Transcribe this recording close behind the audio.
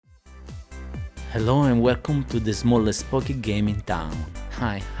Hello and welcome to the smallest pocket game in town.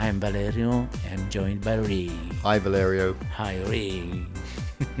 Hi, I'm Valerio and I'm joined by Ray. Hi Valerio. Hi Ray.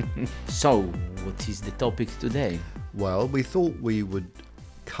 So, what is the topic today? Well, we thought we would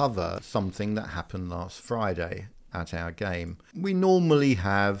cover something that happened last Friday at our game. We normally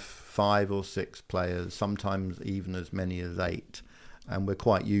have 5 or 6 players, sometimes even as many as 8, and we're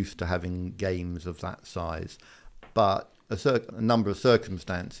quite used to having games of that size. But a number of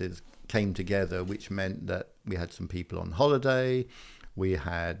circumstances came together which meant that we had some people on holiday, we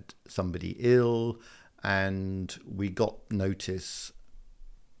had somebody ill, and we got notice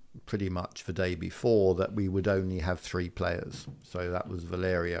pretty much the day before that we would only have 3 players. So that was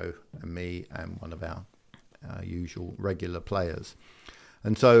Valerio and me and one of our usual regular players.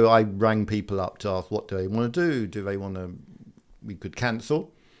 And so I rang people up to ask what do they want to do. Do they want to, we could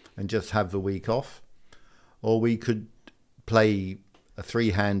cancel and just have the week off, or we could play a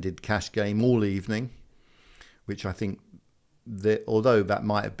 3-handed cash game all evening, which I think that although that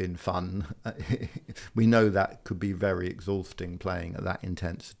might have been fun, we know that could be very exhausting playing at that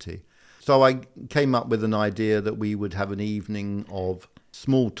intensity. So I came up with an idea that we would have an evening of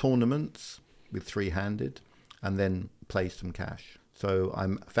small tournaments with 3-handed and then play some cash. So I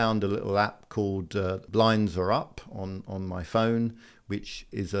found a little app called Blinds Are Up on my phone, which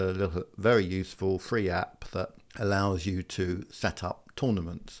is a little very useful free app that allows you to set up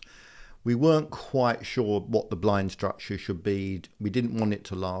tournaments. We weren't quite sure what the blind structure should be. We didn't want it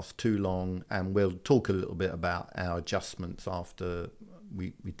to last too long, and we'll talk a little bit about our adjustments after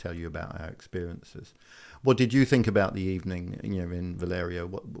we tell you about our experiences. What did you think about the evening, in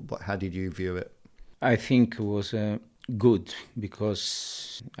Valerio? How did you view it? I think it was good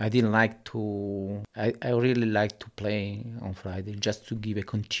because I didn't like to. I really like to play on Friday just to give a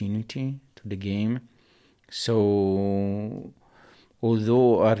continuity to the game. So,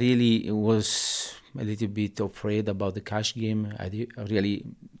 although I really was a little bit afraid about the cash game, I really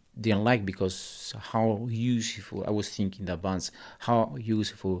didn't like because how useful, I was thinking in advance, how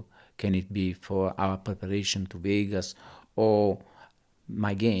useful can it be for our preparation to Vegas or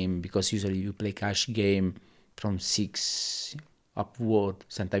my game, because usually you play cash game from 6 upward,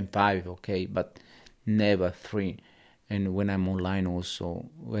 sometimes 5, okay, but never 3. And when I'm online also,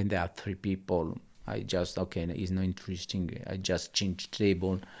 when there are 3 people, I just, okay, it's not interesting. I just change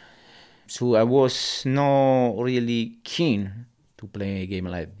table. So I was not really keen to play a game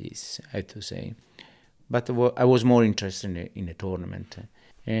like this, I have to say. But I was more interested in a tournament.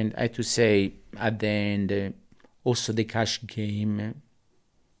 And I have to say, at the end, also the cash game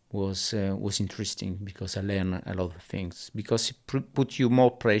was interesting because I learned a lot of things. Because it put you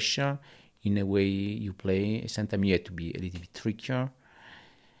more pressure in the way you play. Sometimes you have to be a little bit trickier.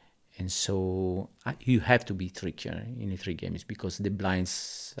 And so you have to be trickier in the 3 games because the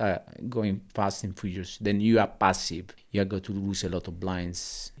blinds are going fast and furious. Then you are passive. You are going to lose a lot of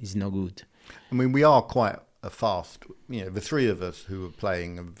blinds. It's no good. I mean, we are quite a fast, the 3 of us who are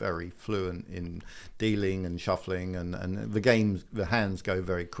playing are very fluent in dealing and shuffling, and the hands go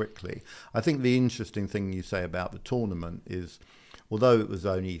very quickly. I think the interesting thing you say about the tournament is, although it was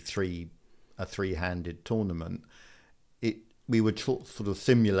only a 3-handed tournament, we were sort of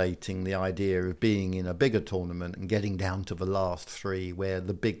simulating the idea of being in a bigger tournament and getting down to the last 3 where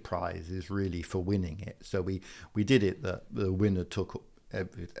the big prize is really for winning it. So we did it that the winner took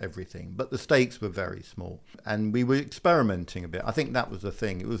everything, but the stakes were very small and we were experimenting a bit. I think that was the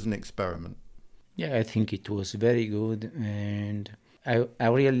thing. It was an experiment. Yeah, I think it was very good, and I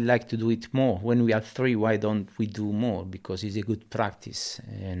really like to do it more. When we are 3, why don't we do more? Because it's a good practice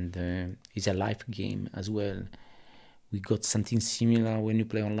and it's a live game as well. We got something similar when you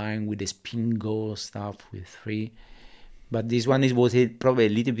play online with the spin go stuff with 3. But this one was probably a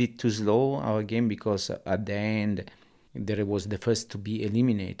little bit too slow, our game, because at the end, there was the first to be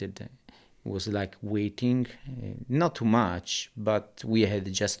eliminated. It was like waiting, not too much, but we had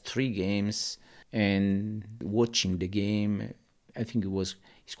just 3 games, and watching the game, I think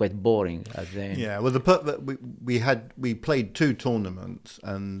it's quite boring at the end. Yeah, well, we played 2 tournaments,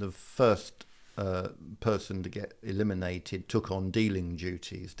 and the first person to get eliminated took on dealing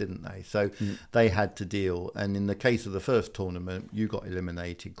duties, didn't they? So they had to deal, and in the case of the first tournament, you got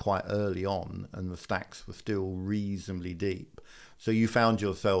eliminated quite early on and the stacks were still reasonably deep, so you found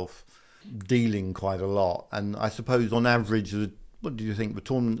yourself dealing quite a lot. And I suppose on average, what do you think, the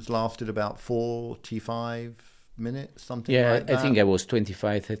tournaments lasted about 45 minutes, something like that? I think I was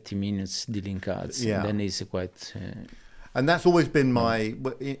 25-30 minutes dealing cards. Yeah. And then it's quite And that's always been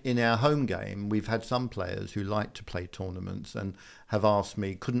in our home game, we've had some players who like to play tournaments and have asked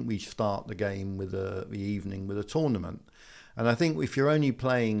me, couldn't we start the game with the evening with a tournament? And I think if you're only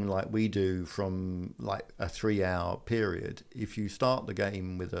playing like we do from like a 3-hour period, if you start the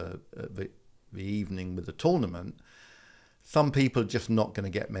game with the evening with a tournament, some people are just not going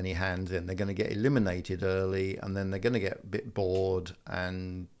to get many hands in. They're going to get eliminated early, and then they're going to get a bit bored.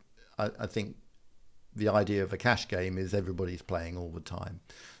 And I think the idea of a cash game is everybody's playing all the time.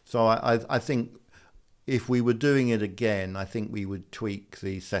 So I think if we were doing it again, I think we would tweak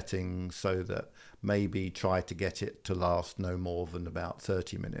the settings so that maybe try to get it to last no more than about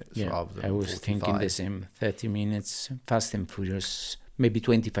 30 minutes rather than 45. I was thinking the same, 30 minutes, fast and furious, maybe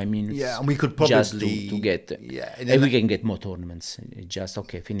 25 minutes. Yeah, and we could probably... Just to get... Yeah. And we can get more tournaments. Just,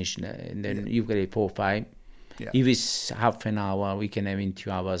 finish. And then you get 4 or 5. Yeah. If it's half an hour, we can have in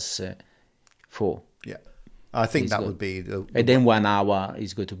 2 hours 4. Yeah. I think that would be... And then 1 hour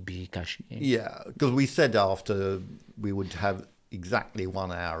is going to be cash game. Yeah, because we said after we would have exactly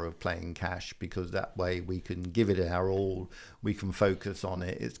 1 hour of playing cash, because that way we can give it our all, we can focus on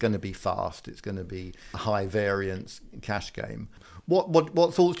it. It's going to be fast. It's going to be a high variance cash game.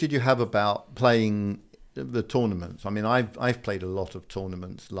 What thoughts did you have about playing the tournaments? I mean, I've played a lot of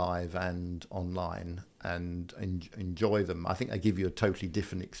tournaments live and online and enjoy them. I think they give you a totally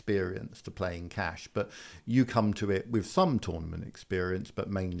different experience to playing cash, but you come to it with some tournament experience, but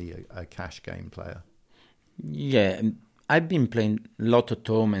mainly a cash game player. Yeah, I've been playing a lot of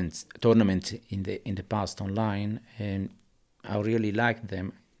tournaments in the past online, and I really like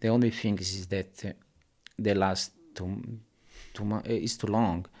them. The only thing is that they last is too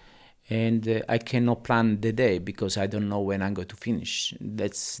long, and I cannot plan the day because I don't know when I'm going to finish.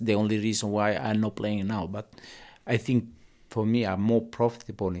 That's the only reason why I'm not playing now. But I think for me are more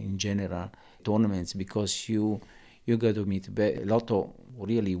profitable in general tournaments, because you got to meet a lot of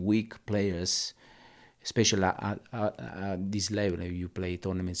really weak players, especially at this level. You play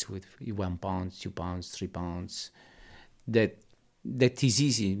tournaments with £1, £2, £3. That is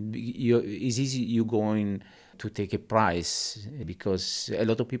easy. It's easy you going to take a prize, because a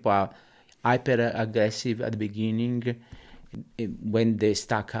lot of people are hyper aggressive at the beginning. When they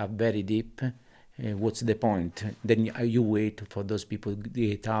stack up very deep, what's the point? Then you wait for those people to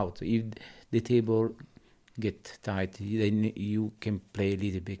get out. If the table get tight, then you can play a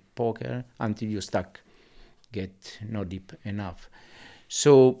little bit poker until your stack get not deep enough.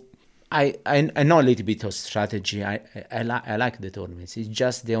 So I know a little bit of strategy. I like the tournaments. It's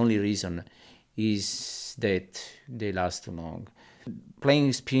just the only reason is that they last too long.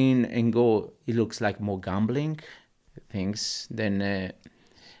 Playing spin and go, it looks like more gambling things. Then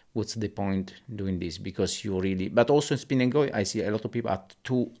what's the point doing this? Because you really... But also spin and go, I see a lot of people are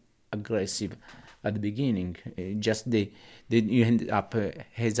too aggressive at the beginning. You end up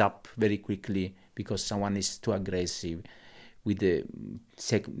heads up very quickly because someone is too aggressive with the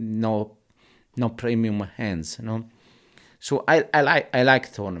no premium hands, no. So I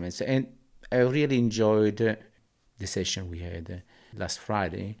like tournaments, and I really enjoyed the session we had last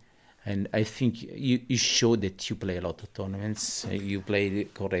Friday, and I think you showed that you play a lot of tournaments. You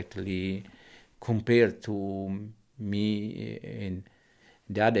played correctly compared to me and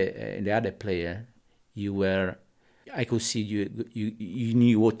the other player. I could see you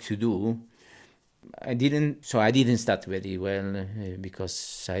knew what to do. I didn't start very well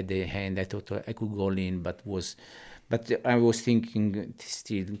because I had the hand. I thought I could go in, but I was thinking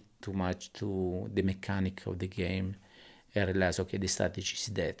still too much to the mechanic of the game. I realized, the strategy is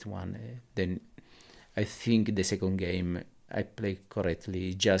that one. Then I think the second game I played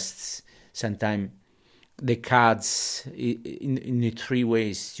correctly. Just sometimes the cards in the 3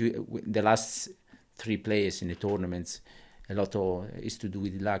 ways. The last 3 players in the tournaments, a lot of is to do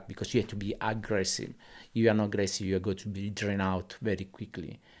with luck, because you have to be aggressive. You are not aggressive, you are going to be drained out very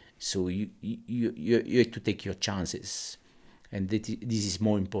quickly. So you have to take your chances, and this is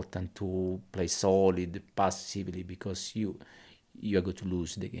more important to play solid passively, because you are going to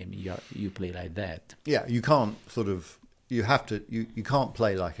lose the game. You play like that. Yeah, you can't you have to you can't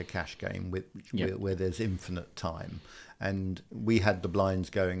play like a cash game where there's infinite time. And we had the blinds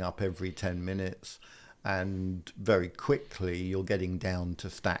going up every 10 minutes. And very quickly you're getting down to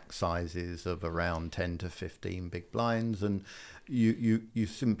stack sizes of around 10 to 15 big blinds, and you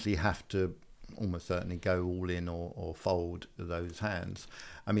simply have to almost certainly go all in or fold those hands.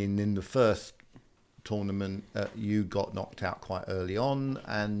 I mean, in the first tournament you got knocked out quite early on,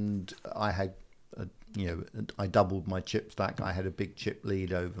 and I had I doubled my chip stack. I had a big chip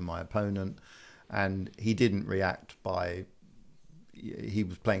lead over my opponent, and he didn't react he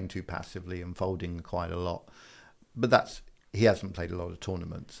was playing too passively and folding quite a lot. But that's he hasn't played a lot of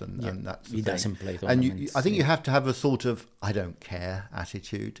tournaments, and that's the he thing. doesn't play And tournaments. I think you have to have a sort of I don't care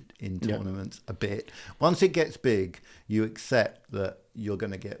attitude in tournaments a bit. Once it gets big, you accept that you're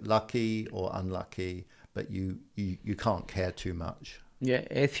going to get lucky or unlucky, but you can't care too much. Yeah,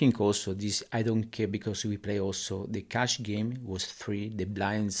 I think also this I don't care because we play also the cash game was 3. The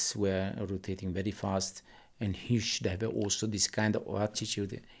blinds were rotating very fast, and he should have also this kind of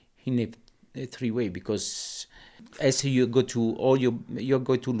attitude in a 3-way, because as you go to you're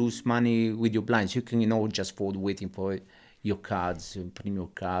going to lose money with your blinds. You can just fold waiting for your cards,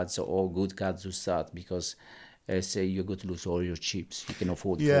 premium cards or good cards to start, because say you're going to lose all your chips. You can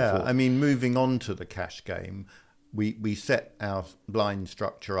afford. Yeah, I mean, moving on to the cash game, we set our blind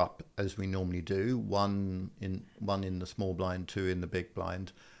structure up as we normally do. One in the small blind, 2 in the big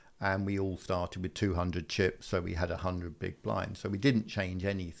blind, and we all started with 200 chips, so we had 100 big blinds. So we didn't change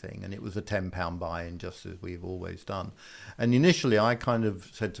anything, and it was a £10 buy-in, just as we've always done. And initially, I kind of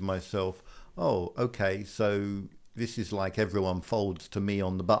said to myself, "Oh, okay, so this is like everyone folds to me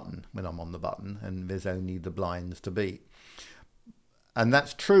on the button when I'm on the button, and there's only the blinds to beat." And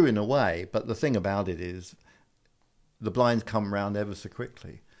that's true in a way, but the thing about it is the blinds come round ever so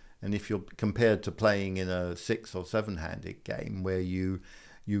quickly. And if you're compared to playing in a 6 or 7-handed game where you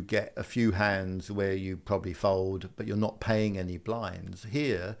get a few hands where you probably fold, but you're not paying any blinds,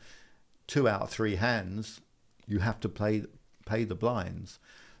 here 2 out of 3 hands you have to pay the blinds.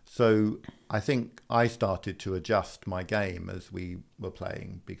 So I think I started to adjust my game as we were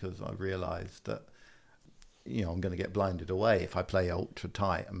playing, because I realized that I'm going to get blinded away if I play ultra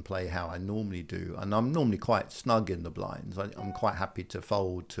tight and play how I normally do. And I'm normally quite snug in the blinds. I'm quite happy to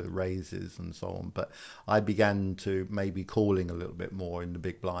fold to raises and so on. But I began to maybe calling a little bit more in the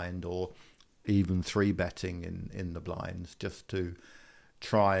big blind, or even 3-betting in the blinds, just to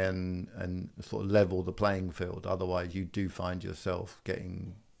try and sort of level the playing field. Otherwise, you do find yourself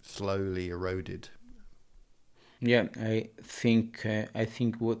getting slowly eroded. Yeah, I think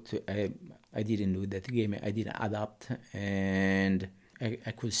what I didn't do that game, I didn't adapt, and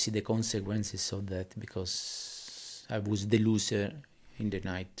I could see the consequences of that, because I was the loser in the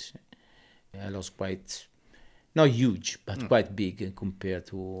night. I lost quite, not huge, but quite big compared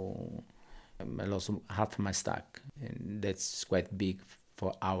to, I lost half my stack, and that's quite big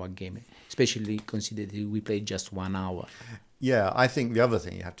for our game, especially considering we played just 1 hour. Yeah, I think the other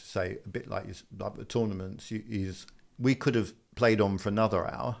thing you have to say, a bit like the tournaments, is we could have played on for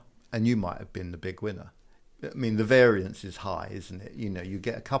another hour and you might have been the big winner. I mean, the variance is high, isn't it? You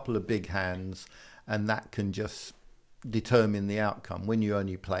get a couple of big hands and that can just determine the outcome when you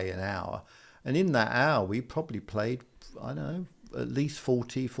only play an hour. And in that hour, we probably played, I don't know, at least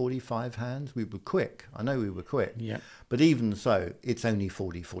 40, 45 hands. We were quick. I know we were quick. Yeah. But even so, it's only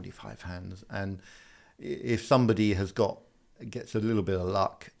 40, 45 hands. And if somebody gets a little bit of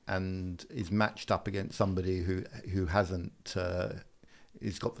luck and is matched up against somebody who hasn't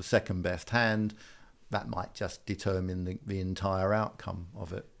is got the second best hand, that might just determine the entire outcome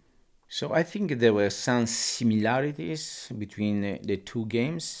of it. So I think there were some similarities between the two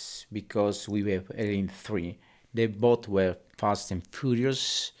games, because we were in 3. They both were fast and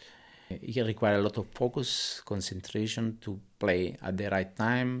furious. It required a lot of focus, concentration to play at the right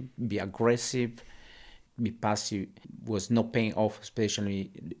time, be aggressive, be passive. Was not paying off,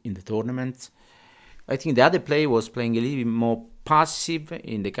 especially in the tournament. I think the other player was playing a little bit more passive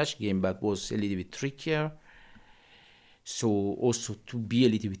in the cash game, but was a little bit trickier. So also to be a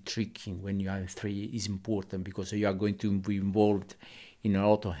little bit tricky when you have 3 is important, because you are going to be involved in a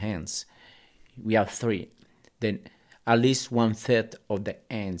lot of hands. We have 3. Then at least 1/3 of the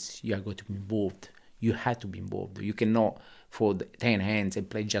hands you are going to be involved. You have to be involved. You cannot fold 10 hands and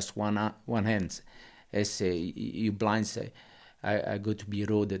play just one hand. As you blinds are going to be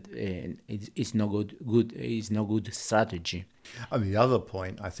eroded, and it's not good. It's no good strategy. And the other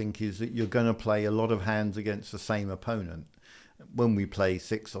point I think is that you're going to play a lot of hands against the same opponent. When we play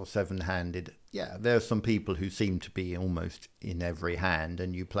 6 or 7-handed, yeah, there are some people who seem to be almost in every hand,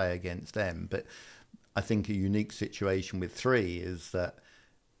 and you play against them. But I think a unique situation with 3 is that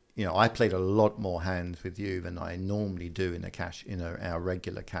I played a lot more hands with you than I normally do in our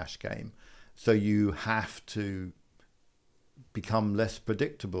regular cash game. So you have to become less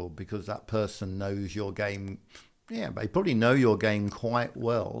predictable, because that person knows your game. Yeah, they probably know your game quite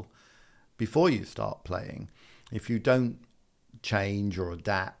well before you start playing. If you don't change or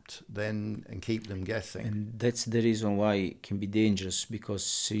adapt, then and keep them guessing. And that's the reason why it can be dangerous,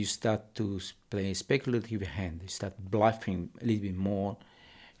 because you start to play speculative hand. You start bluffing a little bit more,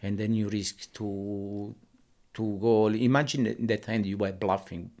 and then you risk to go. Imagine that hand you were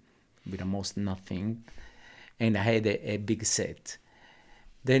bluffing with almost nothing, and I had a big set.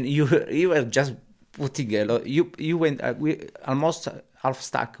 Then you were just putting a lot. You went we almost half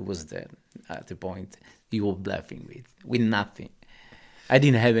stack was there at the point you were bluffing with nothing. I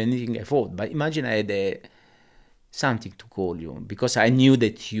didn't have anything I thought, but imagine I had something to call you because I knew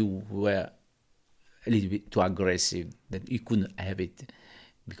that you were a little bit too aggressive, that you couldn't have it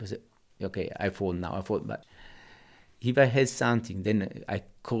because okay, I fold now, but if I had something, then I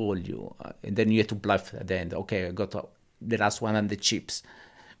call you, and then you had to bluff at the end. Okay, I got the last one and the chips.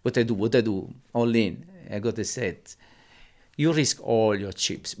 What I do, all in. I got a set. You risk all your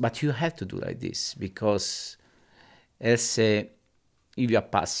chips, but you have to do like this because else, if you are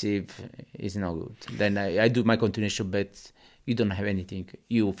passive, it's not good. Then I do my continuation bet. You don't have anything.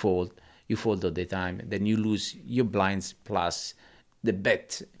 You fold all the time. Then you lose your blinds plus the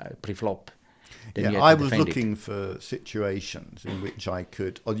bet pre-flop. Yeah, I was looking for situations in which I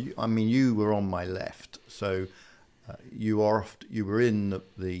could. I mean, you were on my left, so you were in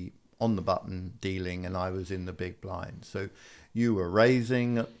the on the button dealing, and I was in the big blind. So you were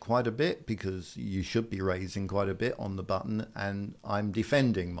raising quite a bit because you should be raising quite a bit on the button, and I'm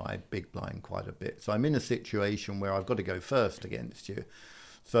defending my big blind quite a bit. So I'm in a situation where I've got to go first against you.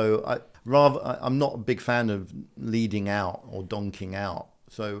 So I'm not a big fan of leading out or donking out.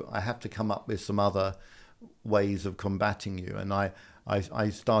 So I have to come up with some other ways of combating you. And I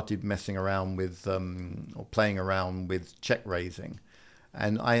started messing around with or playing around with check raising.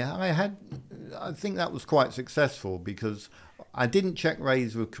 And I think that was quite successful because I didn't check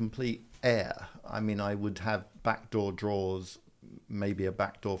raise with complete air. I mean, I would have backdoor draws, maybe a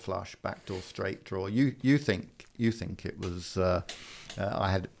backdoor flush, backdoor straight draw. You think it was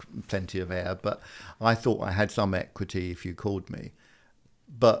I had plenty of air, but I thought I had some equity if you called me.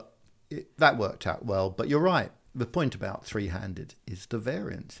 But that worked out well. But you're right. The point about three-handed is the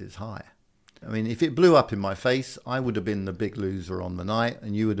variance is high. I mean, if it blew up in my face, I would have been the big loser on the night,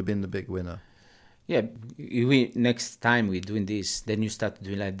 and you would have been the big winner. Yeah, next time we're doing this, then you start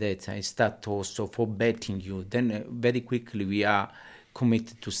doing like that. I start also for betting you. Then very quickly we are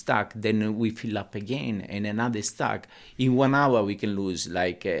committed to stack. Then we fill up again and another stack. In 1 hour we can lose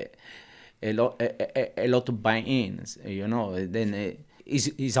like a lot of buy-ins. You know, then.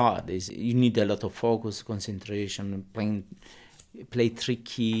 It's hard. You need a lot of focus, concentration, play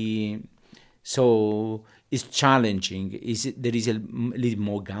tricky. So it's challenging. There is a little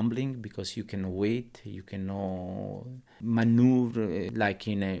more gambling because you can wait, you can maneuver like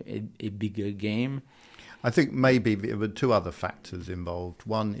in a bigger game. I think maybe there were two other factors involved.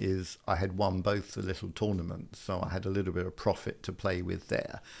 One is I had won both the little tournaments, so I had a little bit of profit to play with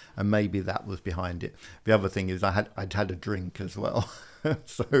there, and maybe that was behind it. The other thing is I'd had a drink as well,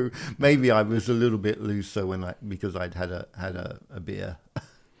 so maybe I was a little bit looser because I'd had a beer.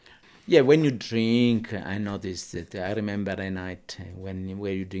 Yeah, when you drink, I noticed that. I remember a night when you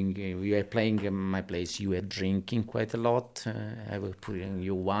were playing in my place, you were drinking quite a lot. I was putting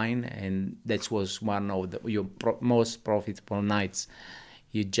you wine, and that was one of your most profitable nights.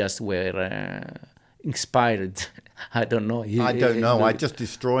 You just were inspired. I don't know. I don't know. I just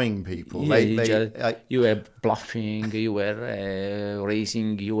destroying people. Yeah, you were bluffing. You were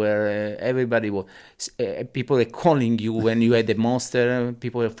racing. You were everybody was. People were calling you when you had the monster.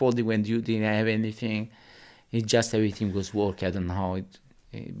 People were folding when you didn't have anything. It just everything was working. I don't know how it.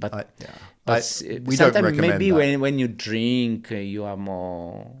 But we don't recommend maybe that. when you drink, you are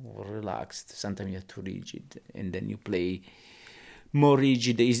more relaxed. Sometimes you're too rigid, and then you play. More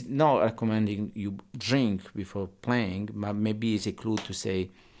rigid is not recommending you drink before playing, but maybe it's a clue to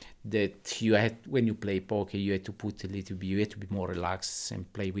say that when you play poker, you have to put a little bit, you have to be more relaxed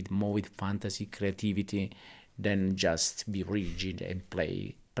and play more with fantasy, creativity, than just be rigid and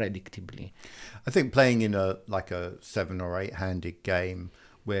play predictably. I think playing in a 7 or 8 handed game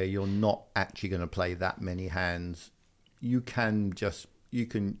where you're not actually going to play that many hands, you can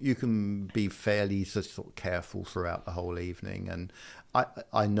be fairly sort of careful throughout the whole evening, and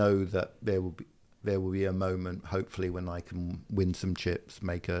I know that there will be a moment, hopefully, when I can win some chips,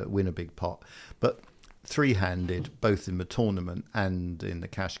 win a big pot. But three-handed, both in the tournament and in the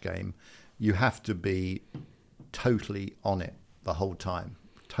cash game, you have to be totally on it the whole time,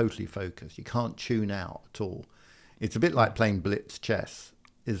 totally focused. You can't tune out at all. It's a bit like playing blitz chess,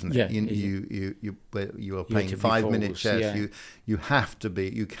 isn't it? Yeah, you are playing 5-minute chess. Yeah. You have to be.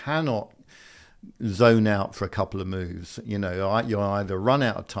 You cannot zone out for a couple of moves. You either run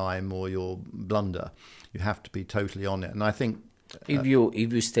out of time or you'll blunder. You have to be totally on it. And I think if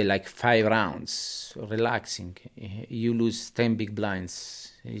you stay like 5 rounds relaxing, you lose 10 big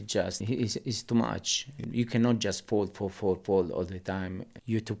blinds. It's too much. You cannot just fold all the time.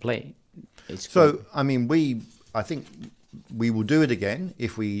 You have to play. It's So, good. I mean, I think we will do it again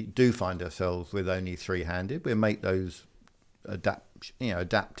if we do find ourselves with only three-handed. We'll make those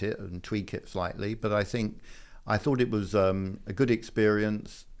adapt it and tweak it slightly. But I thought it was a good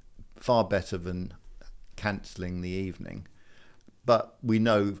experience, far better than cancelling the evening. But we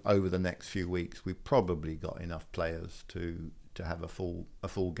know over the next few weeks we've probably got enough players to have a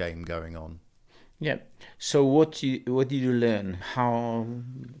full game going on. Yeah. So what did you learn?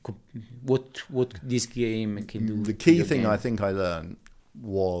 What this game can do? The key thing I think I learned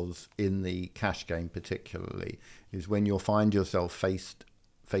was in the cash game particularly is when you'll find yourself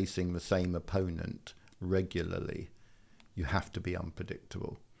facing the same opponent regularly, you have to be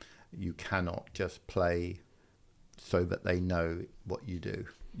unpredictable. You cannot just play so that they know what you do.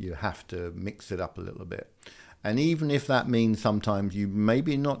 You have to mix it up a little bit. And even if that means sometimes you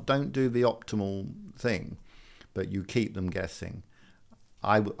maybe don't do the optimal thing, but you keep them guessing.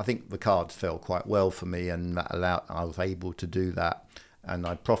 I think the cards fell quite well for me, and I was able to do that, and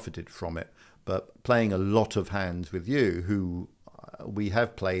I profited from it. But playing a lot of hands with you, who we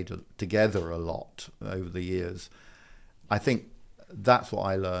have played together a lot over the years, I think that's what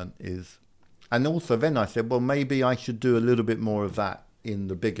I learned is, and also then I said, well, maybe I should do a little bit more of that in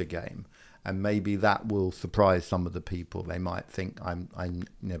the bigger game. And maybe that will surprise some of the people. They might think I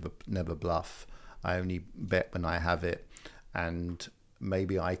never bluff. I only bet when I have it, and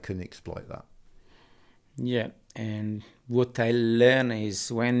maybe I can exploit that. Yeah, and what I learn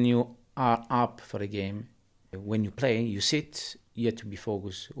is when you are up for a game, when you play, you sit, you have to be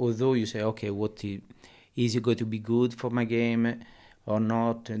focused. Although you say, okay, is it going to be good for my game or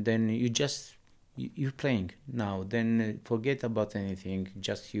not? And then you're playing now. Then forget about anything.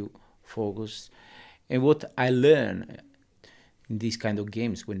 Just you focus. And what I learn in these kind of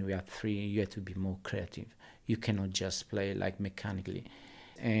games, when we are three, you have to be more creative. You cannot just play like mechanically.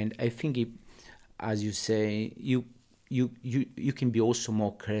 And I think as you say, you can be also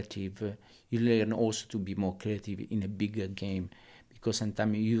more creative. You learn also to be more creative in a bigger game, because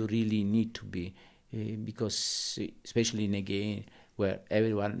sometimes you really need to be, because especially in a game where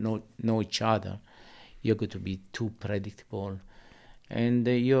everyone know each other, you're going to be too predictable. And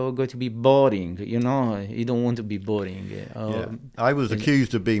you're going to be boring, you don't want to be boring. I was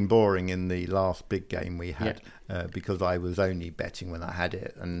accused of being boring in the last big game we had, because I was only betting when I had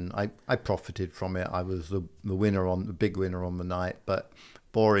it, and I profited from it. I was the big winner on the night, but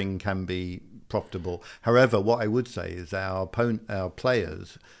boring can be profitable. However, what I would say is our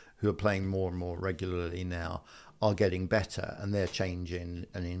players who are playing more and more regularly now are getting better, and they're changing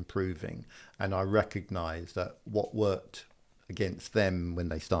and improving. And I recognise that what worked against them when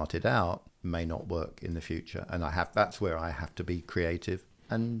they started out may not work in the future, and that's where I have to be creative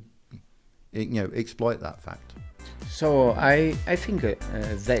and exploit that fact. So I think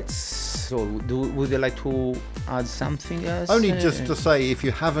that's so. Would you like to add something else? Only just to say, if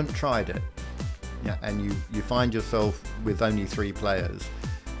you haven't tried it, and you find yourself with only three players,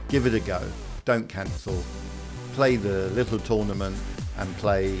 give it a go. Don't cancel. Play the little tournament and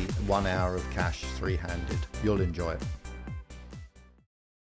play 1 hour of cash three-handed. You'll enjoy it.